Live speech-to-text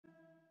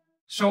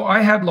So I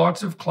had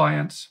lots of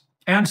clients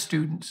and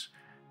students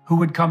who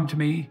would come to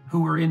me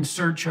who were in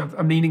search of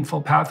a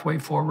meaningful pathway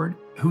forward,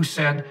 who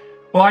said,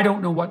 well, I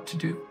don't know what to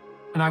do.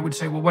 And I would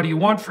say, well, what do you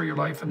want for your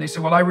life? And they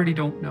said, well, I really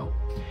don't know.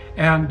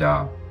 And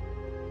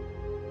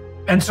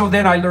so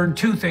then I learned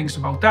two things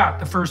about that.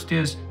 The first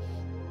is,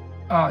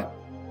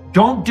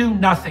 don't do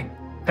nothing.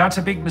 That's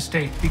a big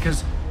mistake,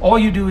 because all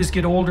you do is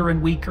get older and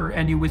weaker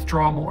and you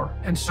withdraw more.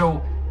 And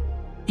so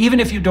even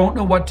if you don't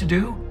know what to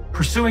do,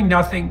 pursuing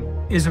nothing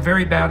is a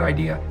very bad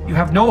idea. You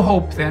have no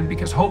hope then,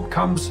 because hope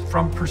comes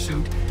from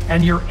pursuit,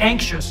 and you're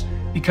anxious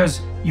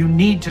because you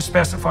need to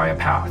specify a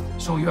path.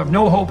 So you have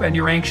no hope and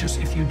you're anxious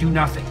if you do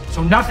nothing.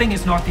 So nothing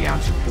is not the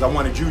answer. Because I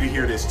wanted you to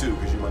hear this too,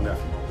 because you're my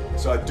nephew.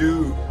 So a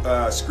dude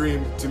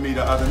screamed to me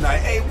the other night,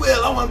 hey,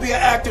 Will, I want to be an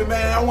actor,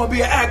 man. I want to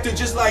be an actor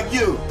just like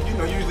you. You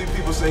know, usually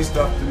people say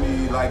stuff to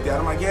me like that.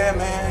 I'm like, yeah,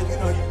 man, you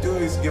know, you do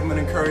is give them an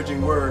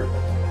encouraging word.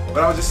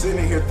 But I was just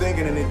sitting here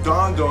thinking, and it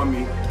dawned on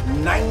me,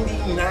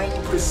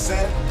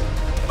 99%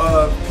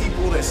 of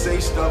people that say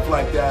stuff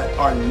like that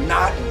are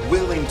not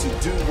willing to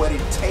do what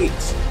it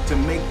takes to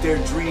make their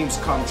dreams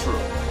come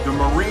true. The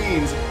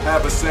Marines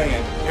have a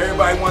saying,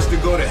 everybody wants to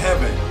go to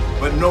heaven,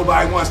 but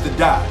nobody wants to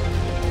die.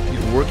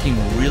 You're working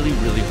really,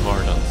 really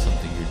hard on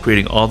something. You're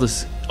creating all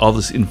this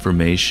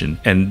information,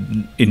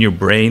 and in your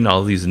brain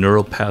all these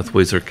neural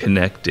pathways are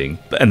connecting,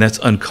 and that's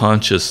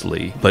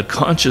unconsciously. But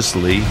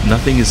consciously,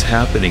 nothing is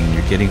happening.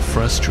 You're getting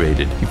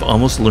frustrated. You've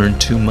almost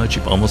learned too much.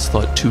 You've almost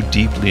thought too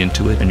deeply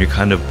into it, and you're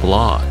kind of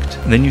blocked.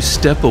 And then you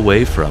step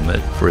away from it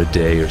for a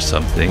day or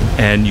something,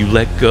 and you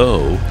let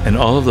go, and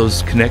all of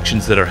those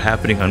connections that are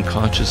happening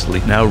unconsciously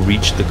now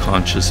reach the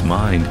conscious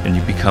mind, and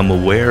you become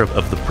aware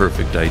of the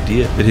perfect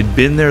idea that had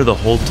been there the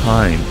whole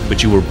time,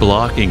 but you were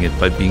blocking it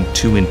by being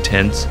too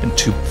intense and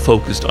too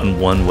focused on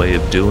one way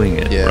of doing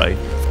it, right?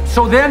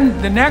 So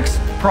then the next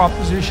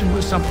proposition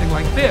was something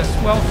like this.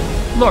 Well,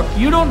 look,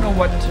 you don't know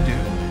what to do.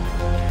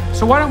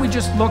 So why don't we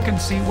just look and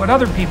see what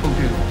other people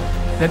do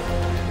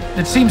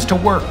that seems to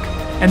work?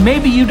 And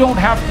maybe you don't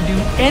have to do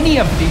any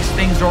of these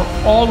things or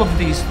all of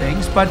these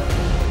things, but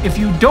if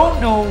you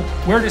don't know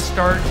where to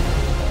start,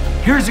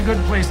 here's a good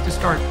place to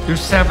start.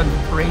 There's 7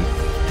 or 8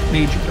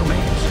 major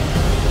domains.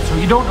 So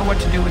you don't know what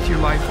to do with your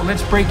life. Well,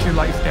 let's break your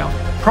life down.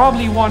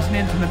 Probably you want an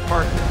intimate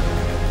partner.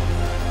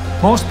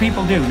 Most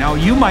people do. Now,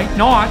 you might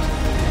not,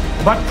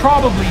 but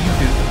probably you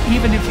do,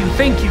 even if you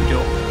think you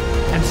don't.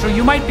 And so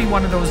you might be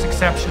one of those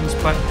exceptions,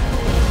 but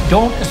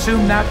don't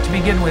assume that to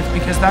begin with,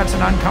 because that's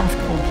an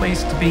uncomfortable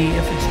place to be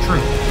if it's true.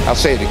 I'll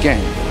say it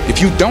again.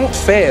 If you don't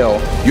fail,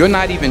 you're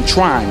not even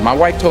trying. My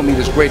wife told me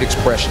this great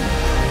expression.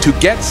 To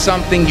get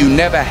something you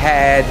never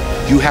had,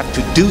 you have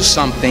to do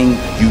something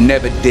you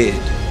never did.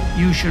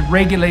 You should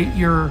regulate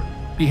your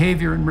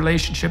behavior in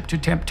relationship to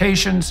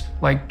temptations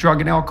like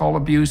drug and alcohol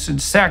abuse and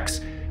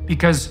sex,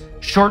 because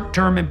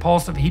short-term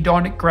impulsive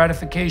hedonic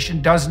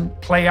gratification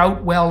doesn't play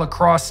out well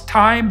across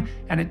time,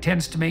 and it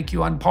tends to make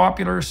you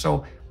unpopular.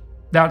 So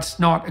that's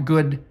not a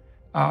good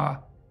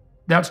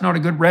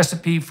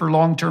recipe for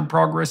long-term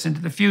progress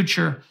into the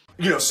future.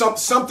 You know,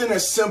 something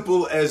as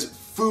simple as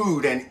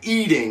food and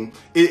eating,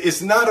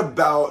 it's not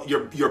about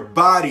your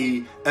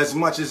body as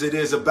much as it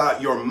is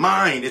about your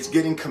mind. It's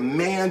getting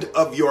command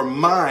of your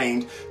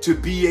mind to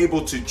be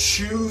able to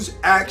choose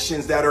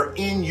actions that are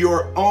in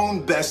your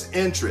own best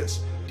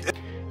interest.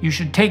 You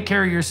should take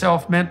care of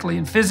yourself mentally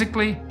and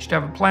physically. You should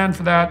have a plan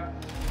for that.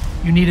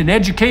 You need an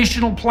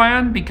educational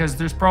plan, because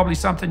there's probably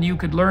something you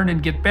could learn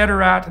and get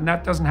better at, and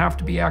that doesn't have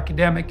to be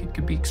academic. It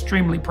could be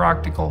extremely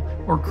practical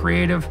or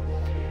creative.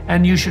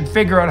 And you should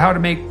figure out how to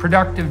make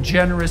productive,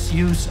 generous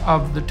use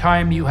of the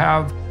time you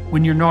have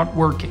when you're not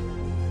working.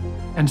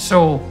 And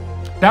so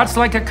that's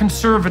like a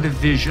conservative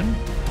vision,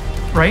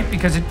 right?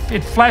 Because it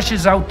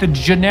fleshes out the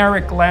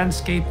generic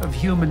landscape of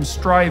human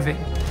striving.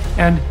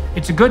 And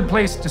it's a good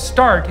place to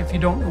start if you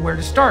don't know where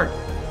to start.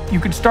 You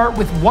could start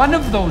with one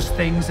of those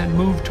things and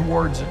move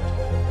towards it,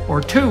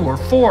 or 2 or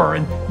 4,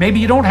 and maybe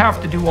you don't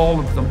have to do all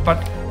of them.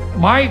 But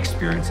my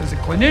experience as a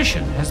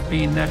clinician has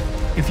been that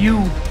if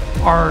you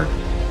are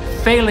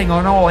failing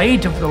on all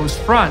 8 of those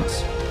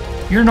fronts,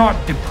 you're not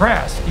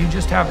depressed, you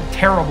just have a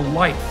terrible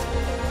life.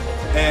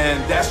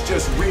 And that's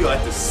just real.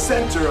 At the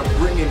center of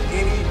bringing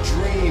any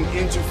dream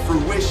into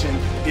fruition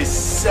is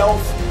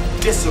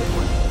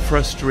self-discipline.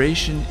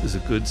 Frustration is a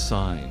good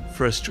sign.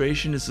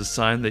 Frustration is a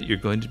sign that you're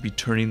going to be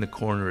turning the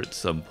corner at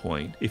some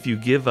point. If you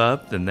give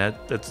up, then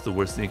that's the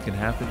worst thing that can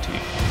happen to you.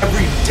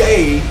 Every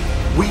day,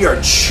 we are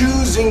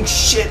choosing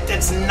shit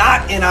that's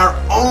not in our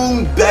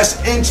own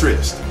best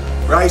interest,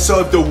 right? So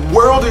if the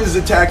world is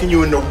attacking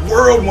you and the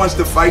world wants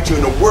to fight you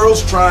and the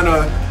world's trying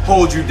to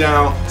hold you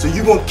down, so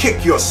you're gonna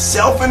kick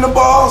yourself in the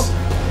balls?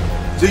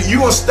 So you're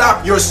gonna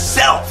stop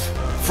yourself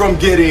from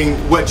getting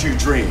what you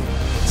dream.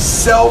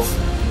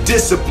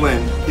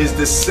 Self-discipline is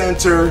the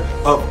center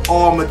of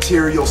all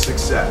material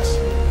success.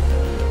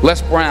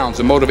 Les Brown's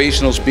a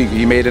motivational speaker.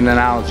 He made an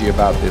analogy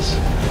about this.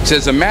 He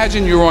says,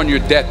 imagine you're on your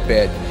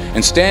deathbed,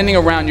 and standing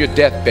around your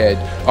deathbed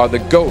are the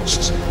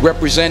ghosts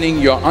representing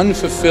your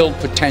unfulfilled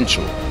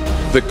potential.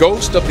 the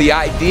ghost of the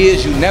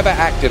ideas you never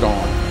acted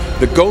on,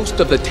 the ghost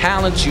of the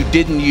talents you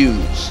didn't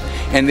use.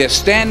 And they're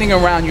standing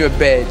around your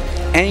bed,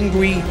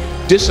 angry,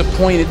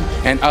 disappointed,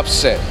 and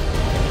upset.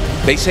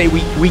 They say,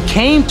 we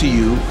came to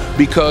you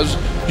because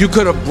you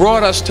could have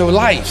brought us to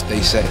life,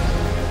 they say.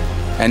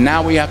 And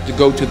now we have to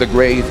go to the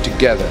grave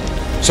together.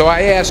 So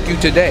I ask you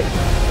today,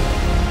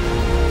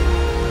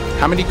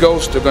 how many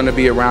ghosts are going to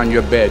be around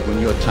your bed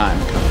when your time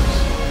comes?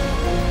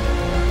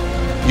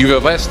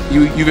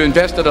 You've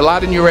invested a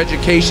lot in your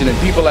education, and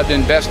people have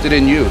invested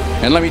in you.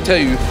 And let me tell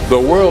you, the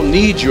world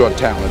needs your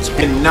talents.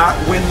 And not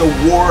win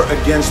the war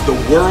against the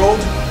world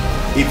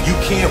if you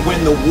can't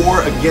win the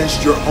war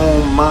against your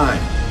own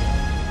mind.